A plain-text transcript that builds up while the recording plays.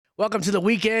Welcome to the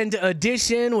weekend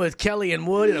edition with Kelly and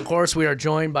Wood. And of course, we are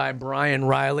joined by Brian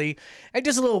Riley. And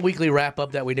just a little weekly wrap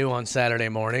up that we do on Saturday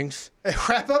mornings. A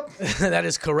wrap up? That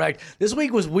is correct. This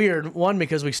week was weird. One,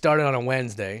 because we started on a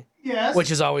Wednesday. Yes.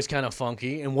 Which is always kind of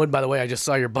funky. And Wood, by the way, I just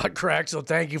saw your butt crack, so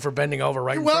thank you for bending over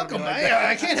right You're in front of welcome. me like that.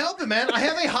 I can't help it, man. I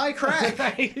have a high crack.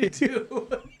 I do.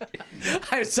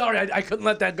 I'm sorry. I couldn't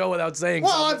let that go without saying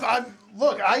Well, something.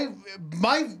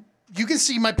 you can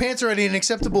see my pants are at an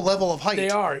acceptable level of height. They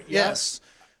are, yeah. Yes.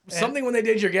 Something when they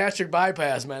did your gastric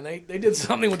bypass, man. They did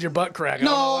something with your butt crack. I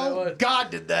don't know what it No, was. God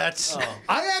did that. Oh.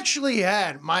 I actually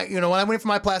had when I went for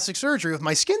my plastic surgery with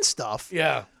my skin stuff,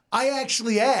 Yeah. I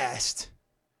actually asked,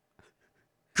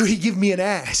 could he give me an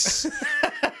ass?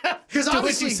 Because To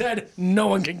which he obviously, said, no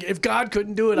one can. If God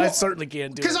couldn't do it, I certainly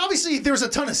can't do it. because obviously there's a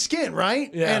ton of skin, right?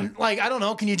 Yeah. And I don't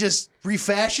know, can you just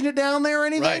refashion it down there or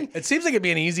anything? Right. It seems like it'd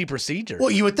be an easy procedure.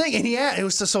 Well, you would think, and it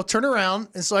was so turn around,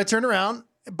 and so I turned around.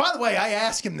 By the way, I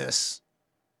asked him this,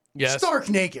 Yes. stark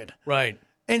naked, Right.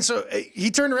 and so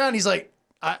he turned around. He's like,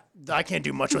 I can't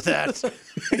do much with that, and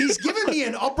he's giving me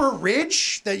an upper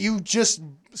ridge that you just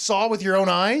saw with your own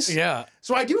eyes. Yeah.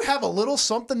 So I do have a little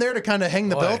something there to kind of hang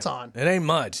the Boy, belt on. It ain't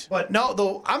much. But no,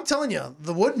 though, I'm telling you,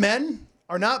 the Woodmen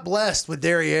are not blessed with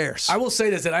derrieres. I will say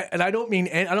this, and I don't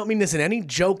mean this in any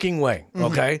joking way,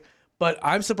 okay? But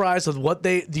I'm surprised with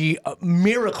the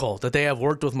miracle that they have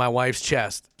worked with my wife's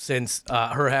chest since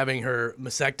her having her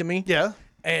mastectomy. Yeah.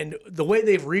 And the way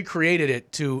they've recreated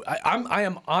it I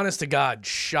am honest to God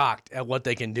shocked at what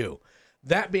they can do.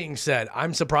 That being said,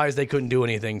 I'm surprised they couldn't do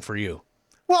anything for you.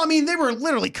 Well, I mean, they were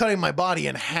literally cutting my body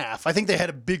in half. I think they had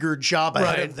a bigger job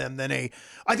ahead Right. of them than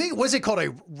was it called a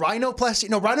rhinoplasty?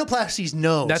 No, rhinoplasty's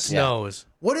nose. That's nose.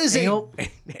 What is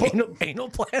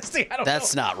Anoplasty? I don't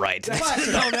That's know. not right. No,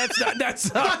 that's not.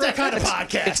 That's not not. that kind of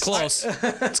podcast. It's close.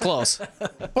 It's close.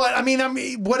 But I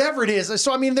mean, whatever it is.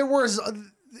 So I mean, there was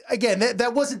again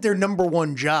that wasn't their number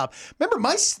one job. Remember,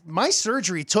 my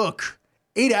surgery took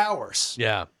 8 hours.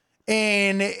 Yeah.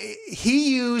 And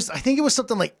he used, I think it was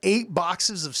something like 8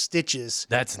 boxes of stitches.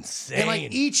 That's insane. And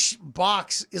like each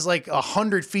box is like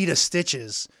 100 feet of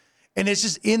stitches. And it's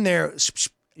just in there.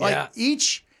 Like Yeah.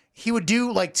 he would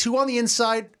do like 2 on the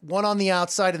inside, 1 on the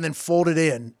outside, and then fold it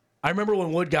in. I remember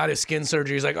when Wood got his skin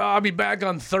surgery, he's like, oh, I'll be back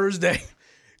on Thursday.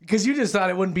 Because you just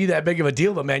thought it wouldn't be that big of a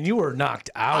deal, but man, you were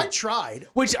knocked out. I tried.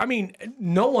 Which, I mean,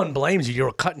 no one blames you. You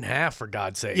were cut in half, for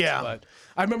God's sake. Yeah. But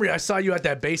I remember I saw you at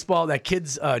that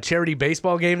kids' charity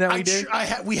baseball game that we did.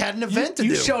 We had an event to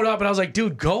You do. showed up, and I was like,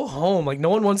 dude, go home. Like,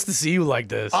 no one wants to see you like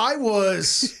this. I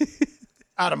was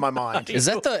out of my mind. Is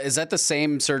that the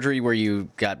same surgery where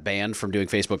you got banned from doing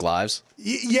Facebook Lives?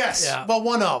 Yes. Yeah. Well,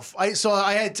 one of. I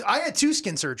had 2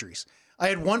 skin surgeries. I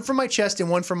had one for my chest and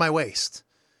one for my waist.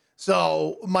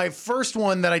 So my first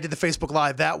one that I did the Facebook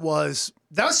Live, that was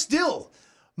still,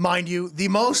 mind you, the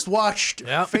most watched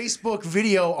Facebook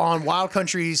video on Wild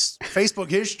Country's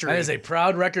Facebook history. That is a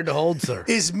proud record to hold, sir.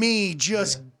 Is me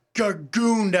just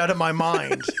gagooned out of my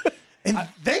mind. And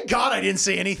thank God I didn't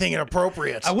say anything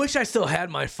inappropriate. I wish I still had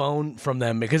my phone from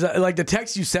them because like the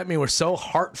texts you sent me were so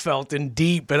heartfelt and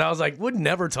deep, and I was like, would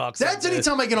never talk. That's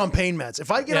anytime I get on pain meds.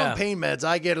 If I get on pain meds,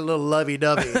 I get a little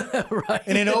lovey-dovey. Right.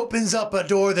 And it opens up a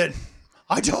door that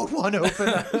I don't want to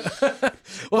open.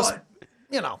 Well,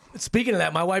 But, speaking of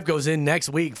that, my wife goes in next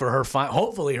week for her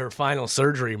hopefully her final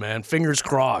surgery, man. Fingers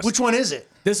crossed. which one is it?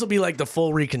 This will be like the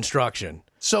full reconstruction.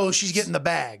 So she's getting the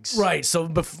bags. Right.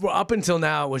 So up until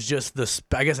now, it was just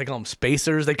I guess I call them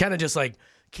spacers. They kind of just like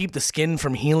keep the skin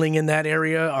from healing in that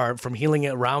area or from healing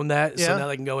around that. So Yeah. now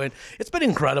they can go in. It's been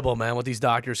incredible, man, what these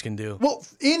doctors can do. Well,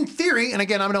 in theory, and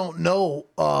again, I don't know,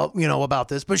 about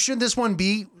this, but should this one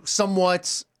be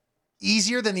somewhat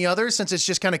easier than the others since it's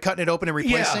just kind of cutting it open and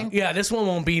replacing? Yeah, this one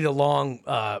won't be the long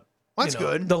That's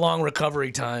good. The long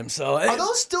recovery time. So Are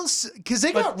those still, because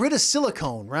they got rid of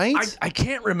silicone, right? I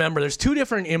can't remember. There's 2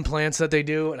 different implants that they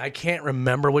do, and I can't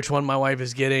remember which one my wife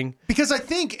is getting. Because I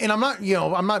think, and I'm not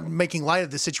making light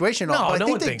of the situation at all. No, but no I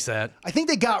think one thinks that. I think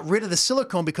they got rid of the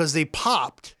silicone because they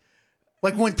popped.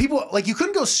 Like when people, like you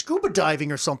couldn't go scuba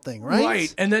diving or something, right?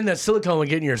 Right, and then that silicone would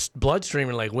get in your bloodstream,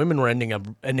 and like women were ending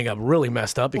up really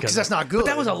messed up because 'cause that's not good. But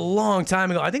that was a long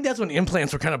time ago. I think that's when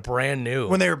implants were kind of brand new.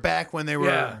 When they were back, when they were.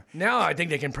 yeah. Now I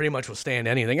think they can pretty much withstand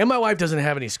anything. And my wife doesn't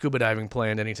have any scuba diving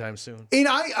planned anytime soon. And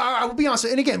I will be honest,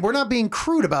 and again, we're not being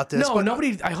crude about this. No, but,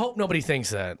 nobody. I hope nobody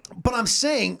thinks that. But I'm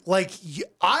saying, like,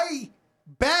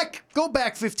 go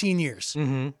back 15 years.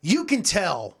 Mm-hmm. You can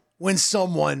tell when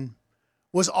someone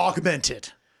was augmented.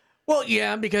 Well,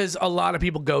 yeah, because a lot of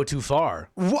people go too far.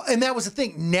 And that was the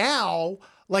thing. Now,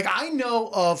 like, I know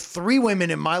of 3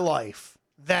 women in my life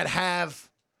that have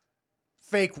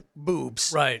fake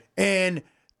boobs. Right. And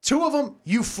 2 of them,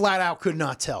 you flat out could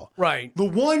not tell. Right. The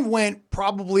one went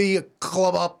probably a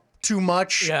club up too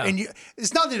much. Yeah. And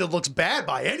it's not that it looks bad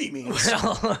by any means,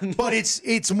 but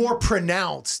it's more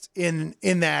pronounced in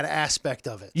that aspect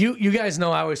of it. You guys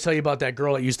know I always tell you about that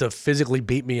girl that used to physically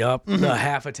beat me up, the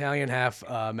half Italian, half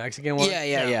Mexican one.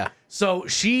 Yeah. So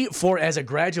she, as a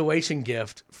graduation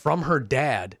gift from her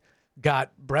dad,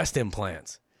 got breast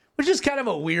implants, which is kind of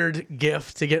a weird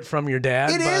gift to get from your dad.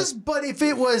 It is, but if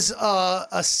it was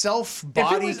a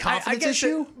self-body confidence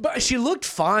issue. But she looked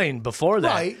fine before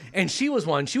that. Right. And she was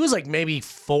like maybe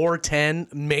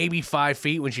 4'10", maybe 5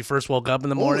 feet when she first woke up in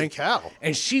the morning. cow.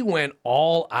 And she went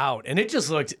all out. And it just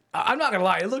looked, I'm not going to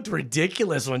lie, it looked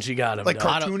ridiculous when she got him Like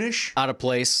done. cartoonish. Out of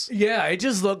place. Yeah, it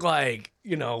just looked like,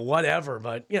 whatever.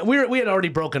 But we had already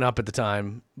broken up at the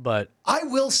time. But I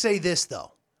will say this,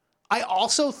 though. I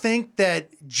also think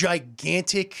that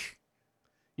gigantic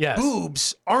yes,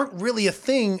 boobs aren't really a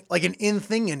thing, like an in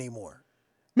thing anymore.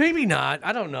 maybe not.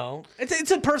 I don't know.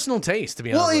 It's a personal taste, to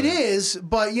be Well, honest. it is,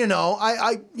 but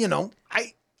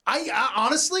I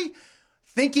honestly,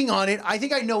 thinking on it, I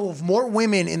think I know of more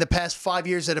women in the past 5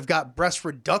 years that have got breast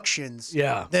reductions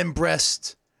than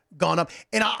breast gone up.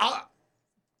 And I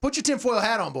put your tinfoil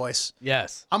hat on, boys.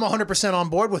 Yes. I'm 100% on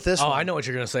board with this Oh, one. I know what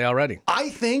you're going to say already. I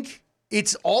think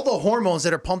it's all the hormones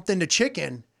that are pumped into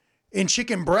chicken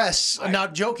breasts. I'm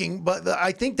not joking, but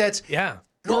I think that's Yeah.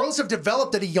 girls have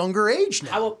developed at a younger age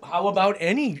now. How about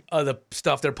any of the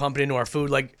stuff they're pumping into our food?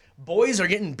 Like boys are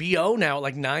getting BO now at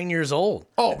like 9 years old.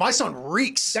 Oh, my son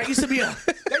reeks. That used to be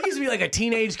like a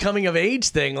teenage coming of age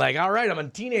thing. Like, all right, I'm a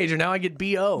teenager now. I get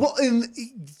BO. Well, and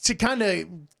to kind of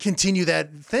continue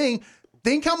that thing,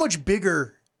 think how much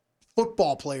bigger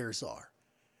football players are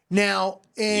now.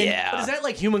 And But is that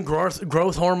like human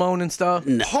growth hormone and stuff?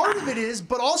 part of it is,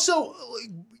 but also,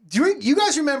 do you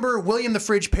guys remember William the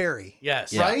Fridge Perry?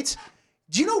 Yes. Right?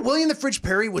 Do you know William the Fridge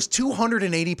Perry was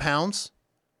 280 pounds?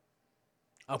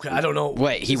 Okay, I don't know.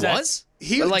 Wait, he Is that- was?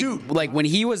 He- like, dude, like when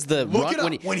he was the Look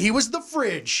run, it up. When he was the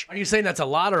fridge, Are you saying that's a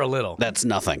lot or a little? that's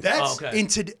nothing. that's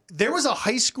okay. there was a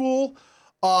high school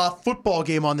football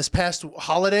game on this past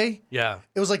holiday. Yeah.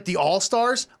 It was like the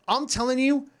All-Stars. I'm telling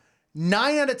you,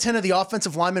 9 out of 10 of the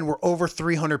offensive linemen were over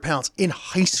 300 pounds in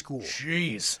high school.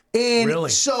 Jeez. And Really?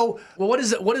 so Well, what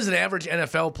is it? What is an average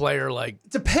NFL player like?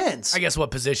 it depends. I guess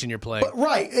what position you're playing.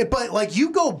 Right. But like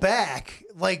you go back,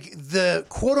 like the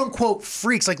quote unquote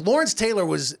freaks, like Lawrence Taylor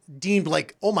was deemed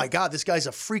like, oh my God, this guy's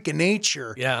a freak of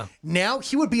nature. Yeah. Now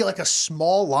he would be like a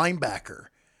small linebacker.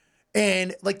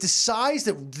 And like the size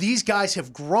that these guys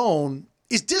have grown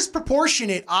is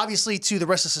disproportionate, obviously, to the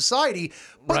rest of society.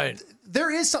 But Right. there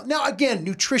is some. Now, again,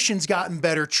 nutrition's gotten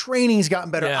better, training's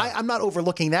gotten better. Yeah. I'm not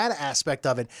overlooking that aspect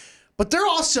of it. But there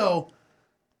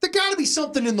got to be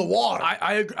something in the water.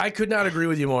 I could not agree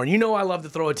with you more. And I love to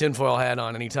throw a tinfoil hat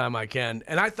on anytime I can.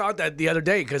 And I thought that the other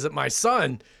day because my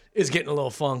son is getting a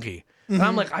little funky. And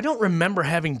I'm like, I don't remember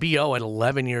having BO at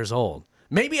 11 years old.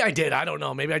 Maybe I did. I don't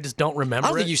know. Maybe I just don't remember I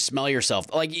don't it. think you smell yourself.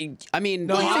 Like, I mean,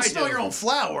 well, you I can smell do. your own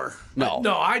flour. no.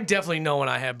 No, I definitely know when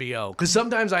I have BO. Because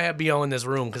sometimes I have BO in this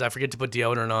room because I forget to put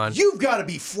deodorant on. You've got to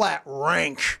be flat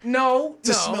rank No.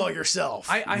 to smell yourself.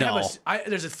 I No. have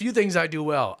there's a few things I do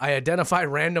well. I identify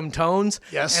random tones.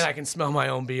 Yes. And I can smell my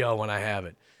own BO when I have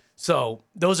it. So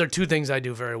those are two things I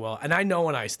do very well. And I know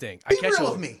when I stink. be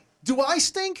real with me. Do I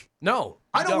stink? No.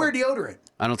 I you don't wear deodorant.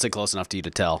 I don't sit close enough to you to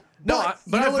tell. No, But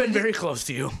but you know I've what been it- very close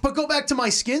to you. But go back to my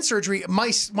skin surgery.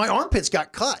 My armpits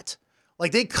got cut.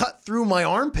 Like they cut through my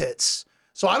armpits.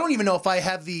 So I don't even know if I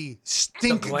have the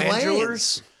stink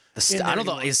glandulars? glands. I don't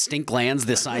know. Is stink glands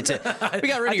the science? We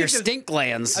got rid of your think it's- stink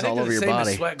glands I think all they're over the your same as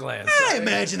body. sweat glands. I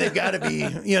imagine they've got to be,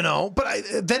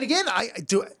 But then again, I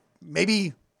do.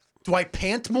 Maybe do I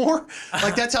pant more?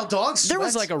 Like that's how dogs. There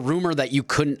was sweat? like a rumor that you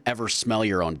couldn't ever smell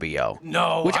your own BO.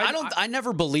 No, Which I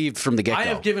never believed from the get I go.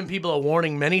 have given people a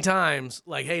warning many times,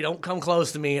 like, "Hey, don't come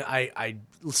close to me." I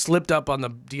slipped up on the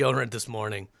deodorant this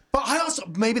morning. But I also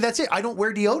maybe that's it. I don't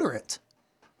wear deodorant.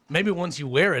 Maybe once you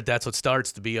wear it, that's what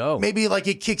starts the BO. Maybe like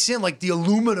it kicks in, like the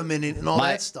aluminum in it and all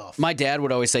that stuff. My dad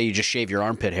would always say you just shave your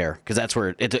armpit hair because that's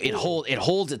where it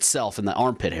holds itself in the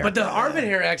armpit hair. But the armpit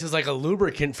hair acts as like a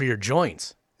lubricant for your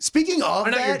joints. Speaking of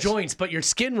Or not that, your joints, but your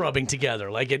skin rubbing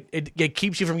together. Like it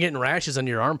keeps you from getting rashes on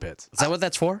your armpits. Is that what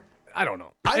that's for? I don't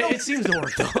know. don't- It seems to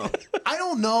work though. I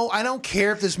don't know. I don't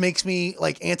care if this makes me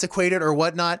like antiquated or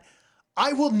whatnot.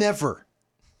 I will never,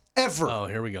 ever, Oh,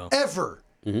 here we go. ever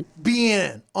be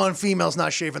in on females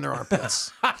not shaving their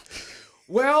armpits.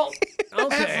 Well,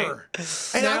 okay. Ever.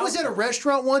 And I was at a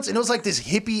restaurant once, and it was like this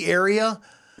hippie area,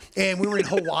 and we were in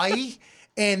Hawaii,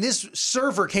 and this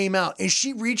server came out, and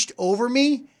she reached over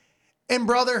me, and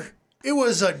brother, it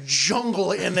was a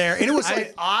jungle in there, and it was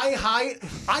like eye height.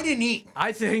 I didn't eat.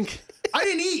 I think I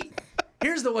didn't eat.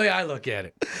 here's the way I look at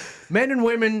it: men and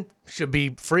women should be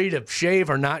free to shave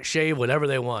or not shave, whatever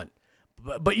they want,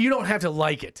 but you don't have to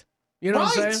like it. You know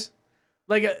what I'm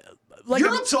saying?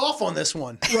 Europe's off on this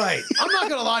one. Right. I'm not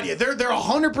gonna lie to you. They're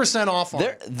 100% off on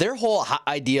it. Their whole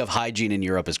idea of hygiene in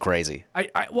Europe is crazy.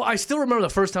 I still remember the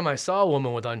first time I saw a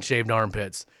woman with unshaved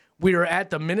armpits. We were at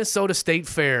the Minnesota State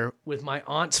Fair with my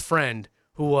aunt's friend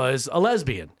who was a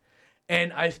lesbian.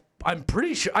 And I'm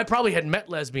pretty sure I probably had met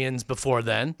lesbians before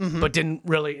then, but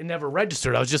it never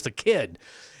registered. I was just a kid.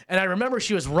 And I remember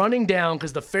she was running down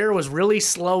because the fair was really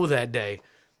slow that day.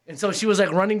 And so she was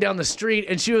like running down the street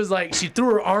and she was like, she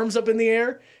threw her arms up in the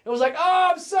air and was like, oh,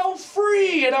 I'm so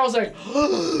free. And I was like,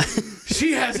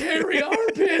 she has hairy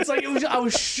armpits. Like I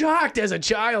was shocked as a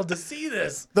child to see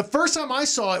this. The first time I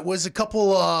saw it was a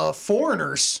couple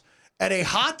foreigners at a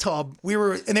hot tub. They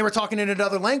were talking in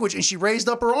another language, and she raised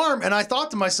up her arm, and I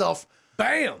thought to myself,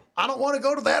 bam, I don't want to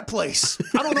go to that place.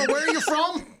 I don't know where you're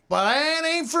from, but that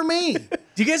ain't for me.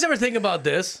 Do you guys ever think about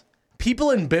this?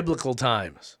 People in biblical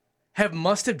times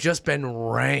must have just been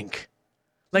rank.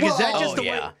 Like, is that just the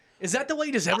way? Is that the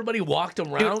way just everybody walked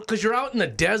around? Because you're out in the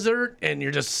desert and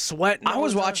you're just sweating. I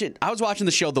was watching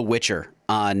the show The Witcher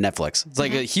on Netflix. It's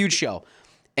like a huge show.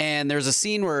 And there's a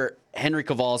scene where Henry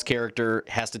Cavill's character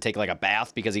has to take like a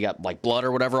bath because he got like blood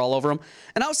or whatever all over him.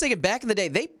 And I was thinking back in the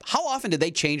day, how often did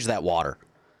they change that water?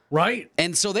 Right.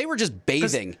 And so they were just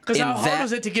bathing. Because how hard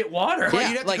was it to get water? Yeah,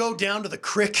 you'd have to go down to the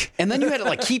creek. And then you had to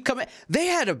like keep coming. They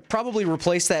had to probably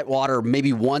replace that water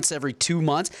maybe once every 2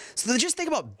 months. So just think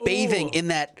about bathing in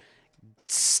that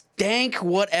stank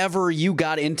whatever you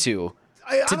got into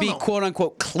to be quote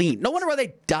unquote clean. No wonder why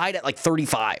they died at like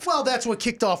 35. Well, that's what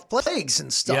kicked off plagues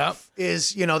and stuff.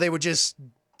 Is they would just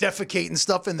defecate and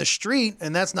stuff in the street,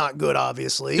 and that's not good,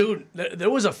 obviously. Dude, there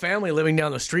was a family living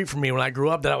down the street from me when I grew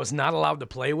up that I was not allowed to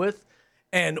play with.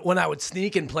 And when I would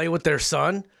sneak and play with their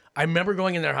son, I remember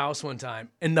going in their house one time,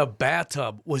 and the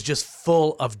bathtub was just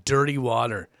full of dirty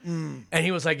water. And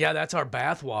he was like, yeah, that's our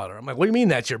bath water. I'm like, what do you mean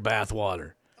that's your bath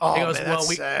water? Oh, he goes, man, well,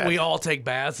 sad. we all take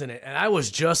baths in it. And I was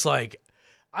just like,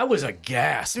 I was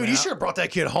aghast. Dude, man. you should have brought that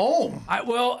kid home.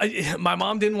 My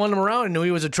mom didn't want him around and knew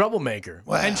he was a troublemaker.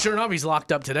 Wow. And sure enough, he's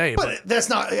locked up today. But that's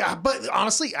not. But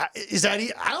honestly, I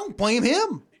don't blame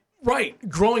him. Right.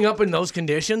 Growing up in those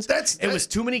conditions, it was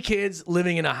too many kids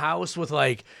living in a house with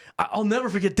like, I'll never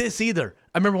forget this either.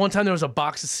 I remember one time there was a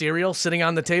box of cereal sitting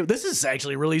on the table. This is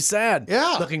actually really sad.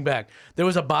 Yeah. Looking back, there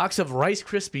was a box of Rice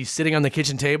Krispies sitting on the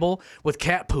kitchen table with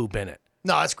cat poop in it.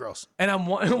 No, that's gross. And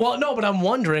I'm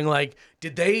wondering, like,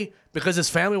 did they, because his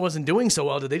family wasn't doing so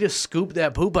well, did they just scoop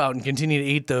that poop out and continue to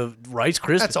eat the Rice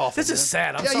Krispies? That's awful. This is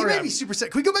sad. I'm sorry. You made me super sad.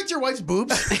 Can we go back to your wife's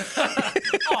boobs?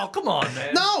 Oh, come on,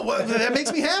 man. No, that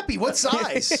makes me happy. What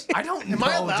size? I don't know, Am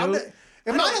I allowed dude.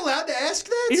 Am I allowed to ask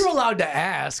that? You're allowed to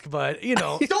ask, but,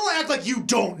 Don't act like you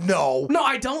don't know. No,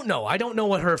 I don't know. I don't know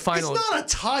what her final... It's not a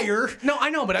tire. No,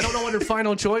 I know, but I don't know what her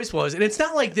final choice was. And it's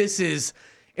not like this is...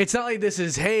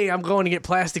 hey, I'm going to get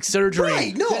plastic surgery.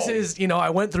 Right, no. This is,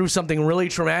 I went through something really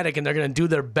traumatic and they're going to do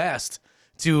their best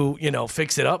to,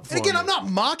 fix it up for And again, me. I'm not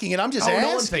mocking it. I'm just asking.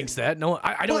 No one thinks that. No,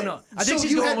 I don't know. I think so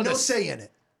she's you going had with no a- say in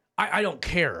it. I don't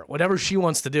care. Whatever she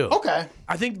wants to do. Okay.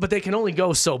 I think, but they can only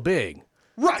go so big.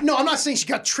 Right. No, I'm not saying she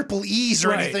got triple E's or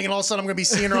Right. anything, and all of a sudden I'm going to be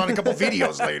seeing her on a couple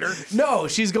videos later. No,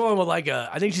 she's going with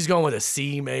I think she's going with a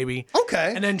C maybe.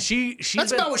 Okay. And then she's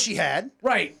That's about what she had.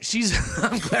 Right.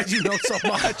 I'm glad you know so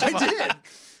much. I did.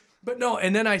 But no,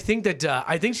 and then I think that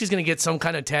I think she's going to get some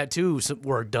kind of tattoo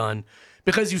work done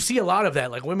because you see a lot of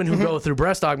that, like women who go through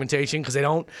breast augmentation because they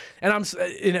don't. And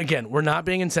again, we're not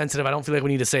being insensitive. I don't feel like we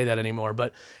need to say that anymore.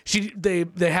 But they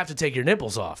have to take your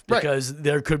nipples off because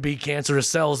there could be cancerous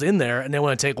cells in there, and they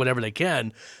want to take whatever they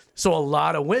can. So a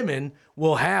lot of women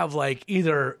will have like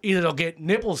either they'll get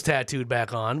nipples tattooed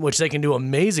back on, which they can do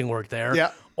amazing work there,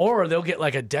 Yeah. or they'll get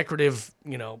like a decorative,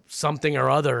 something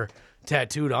or other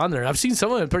tattooed on there. I've seen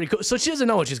some of them pretty cool. So she doesn't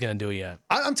know what she's gonna do yet.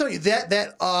 I'm telling you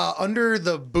that under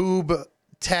the boob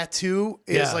tattoo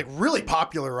is like really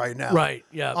popular right now. Right.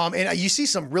 Yeah. And you see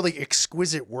some really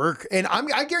exquisite work. And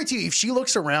I guarantee you, if she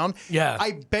looks around,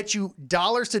 I bet you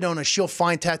dollars to donuts she'll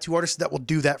find tattoo artists that will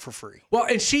do that for free. Well,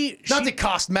 and she Not that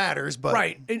cost matters, but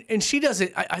right, and she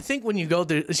doesn't. I think when you go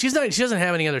through, she doesn't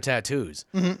have any other tattoos.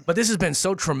 But this has been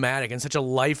so traumatic and such a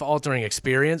life altering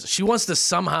experience. She wants to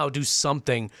somehow do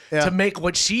something to make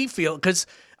what she feel because.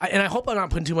 and I hope I'm not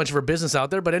putting too much of her business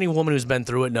out there, but any woman who's been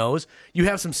through it knows you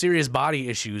have some serious body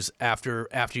issues after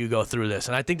you go through this.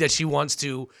 And I think that she wants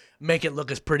to make it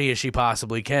look as pretty as she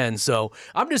possibly can. So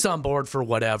I'm just on board for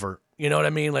whatever. You know what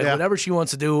I mean? Like whatever she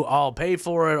wants to do, I'll pay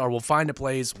for it, or we'll find a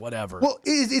place, whatever. Well,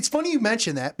 it's funny you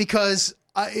mention that because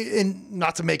and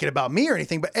not to make it about me or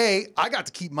anything, but I got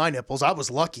to keep my nipples. I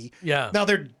was lucky. Yeah. Now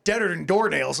they're deader than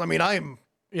doornails. I mean,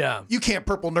 you can't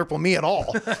purple nurple me at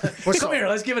all. Come here,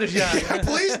 let's give it a shot. Yeah,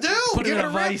 please do. Put Give it it a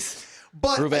in a rip. vice.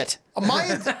 But Prove it.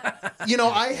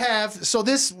 I have, so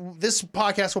this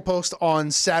podcast will post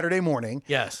on Saturday morning.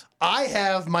 Yes. I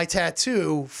have my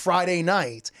tattoo Friday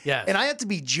night. Yes. And I have to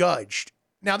be judged.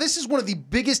 Now, this is one of the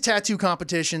biggest tattoo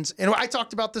competitions. And I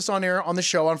talked about this on air on the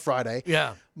show on Friday.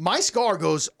 Yeah. My scar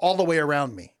goes all the way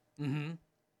around me. Mm-hmm.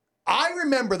 I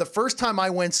remember the first time I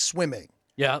went swimming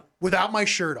without my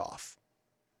shirt off.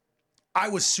 I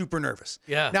was super nervous.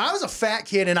 Yeah. Now, I was a fat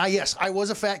kid, and I was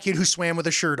a fat kid who swam with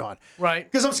a shirt on. Right.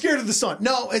 Because I'm scared of the sun.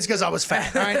 No, it's because I was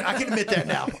fat. All right? I can admit that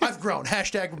now. I've grown.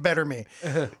 # better me.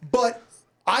 But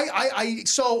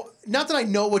so not that I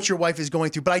know what your wife is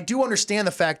going through, but I do understand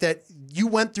the fact that you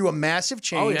went through a massive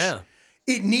change. Oh, yeah.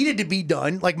 It needed to be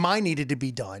done, like mine needed to be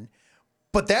done.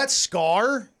 But that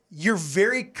scar, you're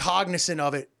very cognizant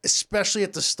of it, especially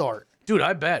at the start. Dude,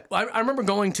 I bet. I remember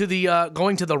going to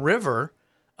the river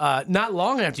not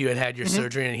long after you had your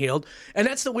surgery and healed. And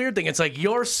that's the weird thing. It's like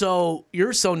you're so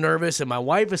nervous, and my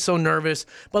wife is so nervous.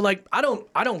 But like I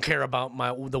don't care about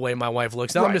the way my wife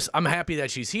looks. Now I'm happy that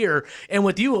she's here. And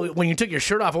with you, when you took your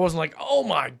shirt off, I wasn't like, oh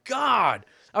my God.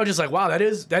 I was just like, wow, that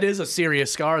is a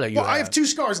serious scar that you have. I have 2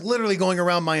 scars literally going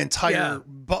around my entire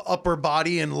upper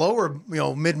body and lower,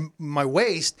 mid my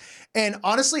waist. And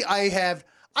honestly, I've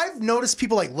noticed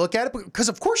people like look at it because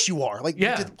of course you are like,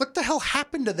 what the hell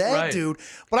happened to that dude?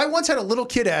 But I once had a little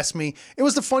kid ask me, it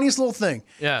was the funniest little thing.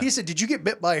 Yeah. He said, did you get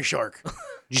bit by a shark?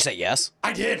 Did you say yes?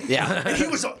 I did. Yeah. And he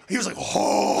was like,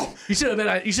 oh. You should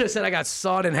have said I got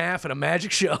sawed in half at a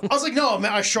magic show. I was like, no,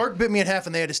 man, a shark bit me in half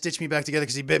and they had to stitch me back together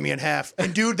because he bit me in half.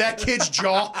 And dude, that kid's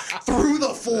jaw through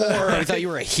the floor. I thought you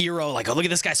were a hero. Like, oh, look at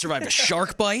this guy survived a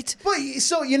shark bite. But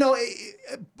so,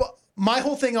 but my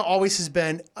whole thing always has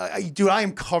been, dude, I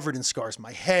am covered in scars.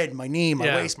 My head, my knee,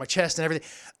 my waist, my chest, and everything.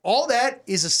 All that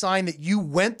is a sign that you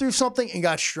went through something and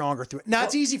got stronger through it. Now,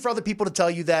 it's easy for other people to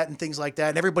tell you that and things like that,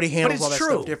 and everybody handles all that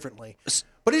stuff differently.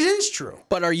 But it is true.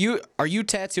 But are you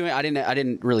tattooing? I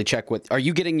didn't really check are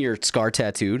you getting your scar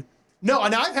tattooed? No,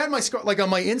 and I've had my scar, like on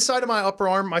my inside of my upper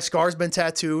arm, my scar's been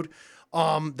tattooed.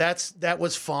 That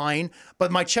was fine.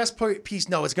 But my chest piece,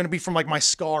 no, it's going to be from like my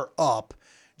scar up.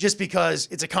 Just because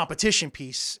it's a competition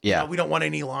piece, we don't want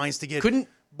any lines to get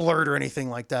blurred or anything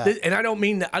like that. And I don't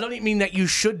mean that you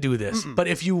should do this, but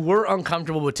if you were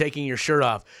uncomfortable with taking your shirt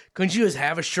off, couldn't you just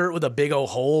have a shirt with a big old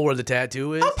hole where the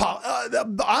tattoo is?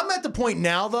 I'm at the point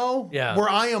now though, where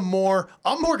I'm more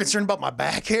concerned about my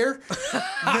back hair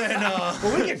than.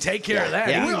 Well, we can take care of that.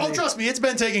 Yeah. Oh, trust me, it's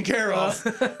been taken care of.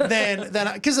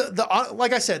 Because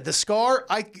like I said, the scar,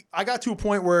 I got to a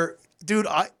point where, dude,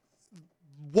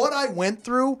 what I went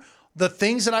through, the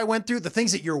things that I went through, the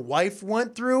things that your wife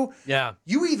went through,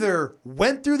 you either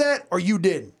went through that or you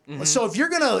didn't. Mm-hmm. So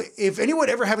if anyone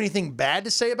ever have anything bad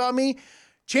to say about me,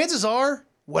 chances are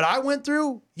what I went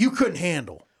through, you couldn't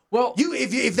handle. Well,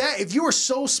 if you were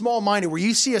so small-minded where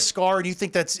you see a scar and you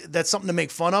think that's something to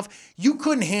make fun of, you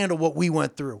couldn't handle what we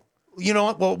went through. You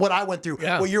know what I went through,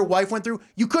 what your wife went through,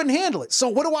 you couldn't handle it. So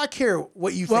what do I care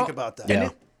what you think about that? Yeah.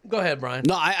 Go ahead, Brian.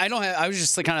 No, I don't have. I was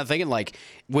just kind of thinking, like,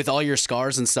 with all your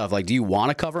scars and stuff, like, do you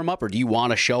want to cover them up or do you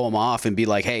want to show them off and be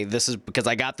like, hey, this is because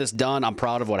I got this done. I'm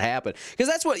proud of what happened. Because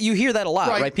that's what you hear that a lot,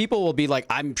 right? People will be like,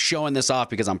 I'm showing this off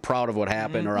because I'm proud of what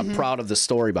happened or I'm proud of the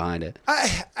story behind it.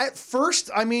 At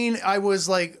first, I was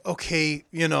like, okay,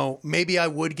 maybe I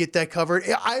would get that covered.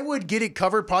 I would get it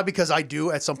covered probably because I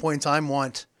do at some point in time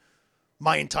want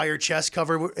my entire chest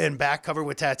covered and back covered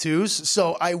with tattoos.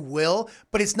 So I will,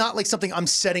 but it's not like something I'm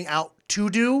setting out to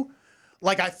do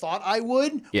like I thought I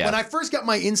would. Yeah. When I first got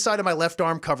my inside of my left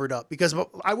arm covered up, because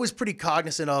I was pretty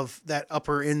cognizant of that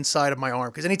upper inside of my arm.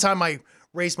 Because anytime I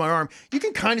raise my arm, you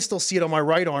can kind of still see it on my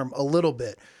right arm a little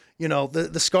bit.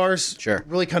 The scars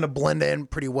really kind of blend in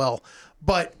pretty well.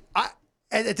 But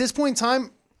at this point in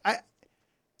time,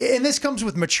 and this comes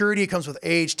with maturity, it comes with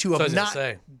age too, of not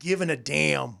giving a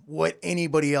damn what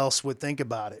anybody else would think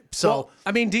about it. So,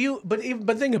 do you, but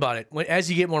think about it. As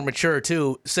you get more mature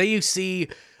too, say you see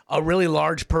a really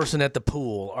large person at the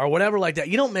pool or whatever like that.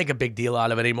 You don't make a big deal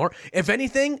out of it anymore. If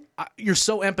anything, you're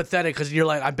so empathetic because you're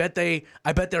like, I bet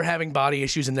they're having body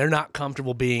issues and they're not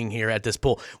comfortable being here at this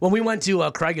pool. When we went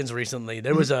to Craigan's recently,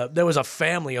 there was a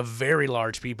family of very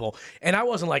large people, and I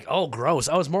wasn't like, oh, gross.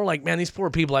 I was more like, man, these poor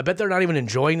people, I bet they're not even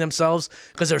enjoying themselves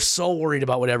because they're so worried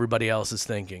about what everybody else is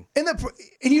thinking. And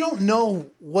you don't know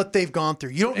what they've gone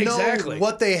through. You don't Exactly. know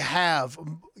what they have.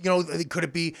 You know, could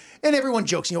it be? And everyone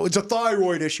jokes, it's a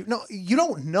thyroid issue. No, you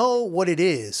don't know what it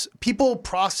is. People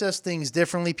process things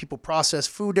differently. People process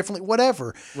food differently.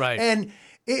 Whatever. Right. And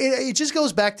it just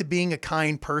goes back to being a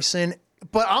kind person.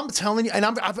 But I'm telling you, and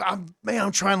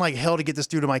I'm trying like hell to get this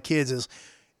through to my kids.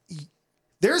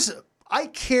 I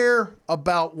care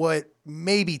about what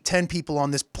maybe 10 people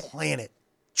on this planet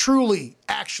truly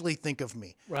actually think of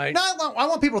me. Right. Now, I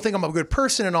want people to think I'm a good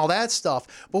person and all that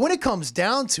stuff. But when it comes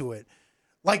down to it,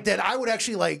 like that, I would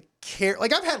actually like care.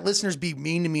 Like I've had listeners be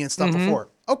mean to me and stuff before.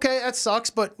 Okay, that sucks,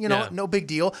 but no big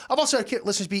deal. I've also had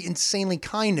listeners be insanely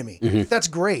kind to me. That's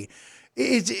great.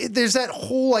 There's that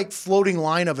whole like floating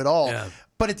line of it all. Yeah.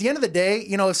 But at the end of the day,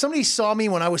 if somebody saw me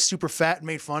when I was super fat and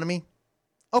made fun of me,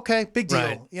 okay, big deal.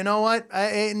 Right. You know what?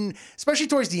 And especially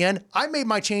towards the end, I made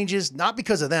my changes not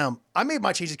because of them. I made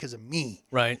my changes because of me.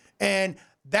 right. And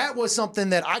that was something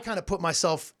that I kind of put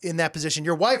myself in that position.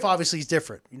 Your wife obviously is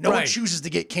different. No one Right. chooses to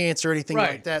get cancer or anything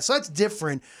Right. like that. So that's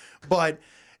different. But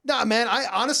nah, man,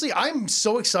 I'm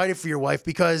so excited for your wife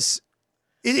because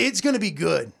it's going to be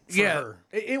good for her.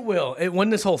 It will. When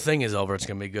this whole thing is over, it's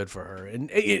going to be good for her. And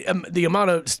the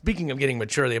amount of, speaking of getting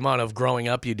mature, the amount of growing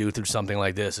up you do through something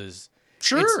like this is,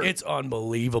 Sure. it's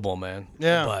unbelievable, man.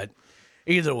 Yeah. But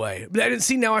either way,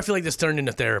 see, now I feel like this turned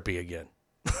into therapy again.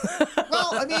 Well,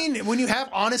 I mean, when you have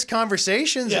honest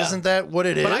conversations, Yeah. isn't that what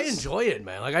it is? But I enjoy it,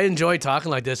 man. Like I enjoy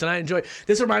talking like this, and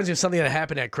this reminds me of something that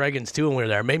happened at Craigan's too when we were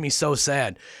there. It made me so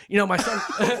sad. My son.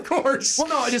 Of course. Well,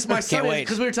 no, just my son. wait.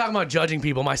 Because we were talking about judging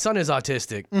people. My son is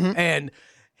autistic, and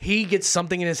he gets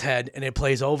something in his head, and it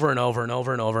plays over and over and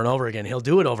over and over and over again. He'll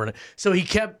do it over and so he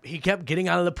kept getting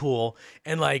out of the pool,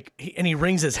 and he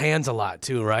wrings his hands a lot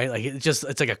too, right? Like it's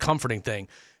like a comforting thing.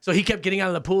 So he kept getting out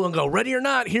of the pool and go, ready or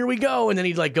not, here we go. And then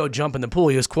he'd go jump in the pool.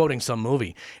 He was quoting some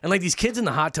movie. And these kids in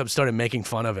the hot tub started making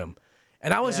fun of him.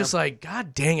 And I was just like,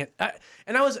 God dang it.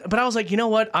 I was like, you know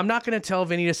what? I'm not going to tell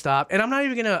Vinny to stop. And I'm not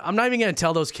even going to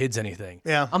tell those kids anything.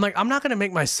 Yeah. I'm like, I'm not going to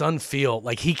make my son feel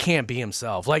like he can't be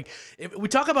himself. Like if we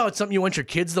talk about something you want your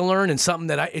kids to learn and something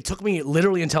that it took me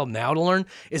literally until now to learn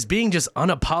is being just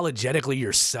unapologetically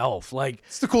yourself. Like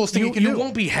It's the coolest thing you can do. You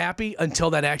won't be happy until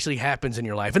that actually happens in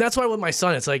your life. And that's why with my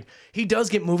son, it's like he does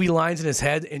get movie lines in his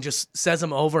head and just says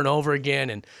them over and over again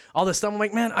and all this stuff. I'm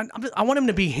like, man, I want him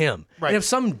to be him. Right. And if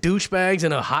some douchebags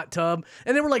in a hot tub,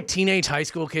 and they were like teenage high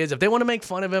school kids, if they want to make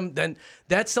fun of him, then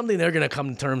that's something they're going to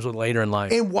come to terms with later in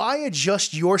life. And why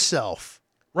adjust yourself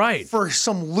Right. for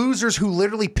some losers who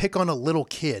literally pick on a little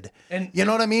kid? And you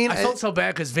know what I mean? I felt so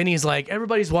bad because Vinny's like,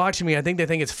 everybody's watching me. I think they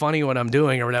think it's funny what I'm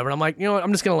doing or whatever. I'm like, you know what?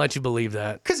 I'm just going to let you believe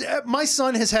that. Because my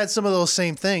son has had some of those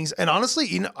same things, and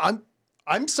honestly,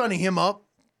 I'm signing him up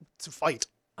to fight.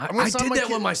 I'm gonna I sign did my that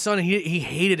kid- with my son. And he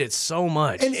hated it so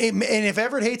much. And if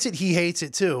Everett hates it, he hates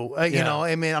it too. You Yeah. know,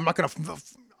 I mean, I'm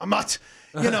not,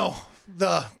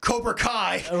 the Cobra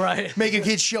Kai, Right. making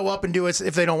kids show up and do it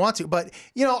if they don't want to. But,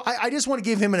 I just want to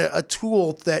give him a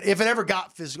tool that if it ever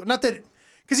got physical, not that,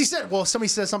 because he said, well, if somebody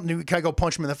says something to me, can I go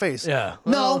punch him in the face? Yeah.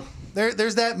 No,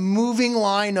 there's that moving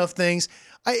line of things.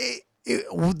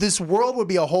 This world would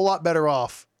be a whole lot better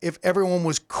off if everyone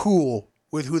was cool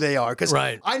with who they are. Because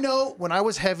Right. I know when I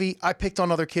was heavy, I picked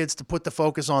on other kids to put the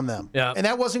focus on them. Yeah. And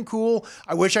that wasn't cool.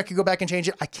 I wish I could go back and change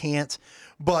it. I can't.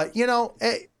 But,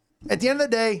 at the end of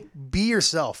the day, be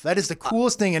yourself. That is the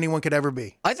coolest thing anyone could ever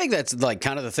be. I think that's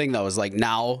kind of the thing though, is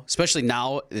now, especially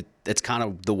now, it's kind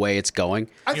of the way it's going.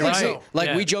 I think right. so.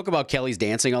 Yeah. We joke about Kelly's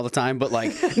dancing all the time, but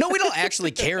no, we don't actually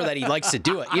care that he likes to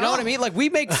do it. You know what I mean? We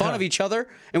make fun of each other,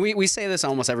 and we say this on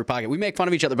almost every podcast. We make fun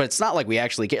of each other, but it's not like we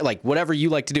actually care. Whatever you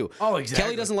like to do. Oh, exactly.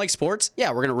 Kelly doesn't like sports.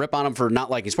 Yeah, we're gonna rip on him for not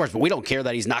liking sports, but we don't care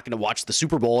that he's not gonna watch the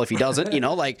Super Bowl if he doesn't.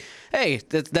 Hey,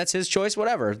 that's his choice.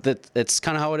 Whatever. That's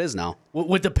kind of how it is now.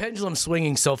 With the pendulum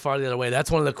swinging so far the other way, that's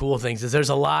one of the cool things is there's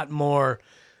a lot more.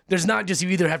 There's not just you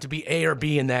either have to be A or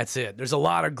B and that's it. There's a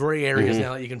lot of gray areas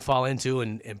now that you can fall into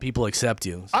and people accept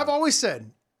you. So, I've always said,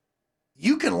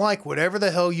 you can like whatever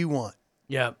the hell you want.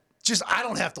 yeah. Just I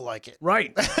don't have to like it.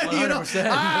 Right. 100%.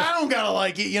 I don't gotta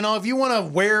like it. If you want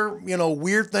to wear,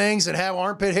 weird things and have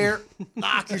armpit hair,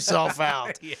 knock yourself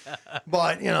out. Yeah.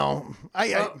 But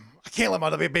I can't let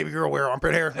my baby girl wear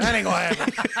armpit hair. That ain't gonna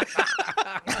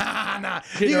happen. Nah.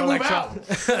 You can move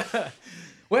out.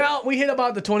 Well, we hit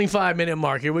about the 25-minute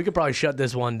mark here. We could probably shut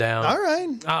this one down. All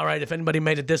right. All right. If anybody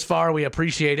made it this far, we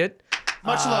appreciate it.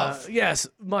 Much love. Yes,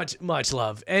 much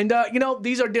love. And,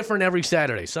 these are different every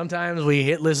Saturday. Sometimes we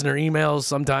hit listener emails.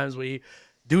 Sometimes we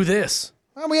do this.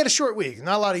 Well, we had a short week.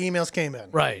 Not a lot of emails came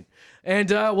in. Right. And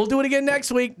we'll do it again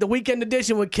next week, the weekend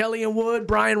edition with Kelly and Wood.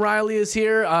 Brian Riley is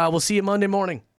here. We'll see you Monday morning.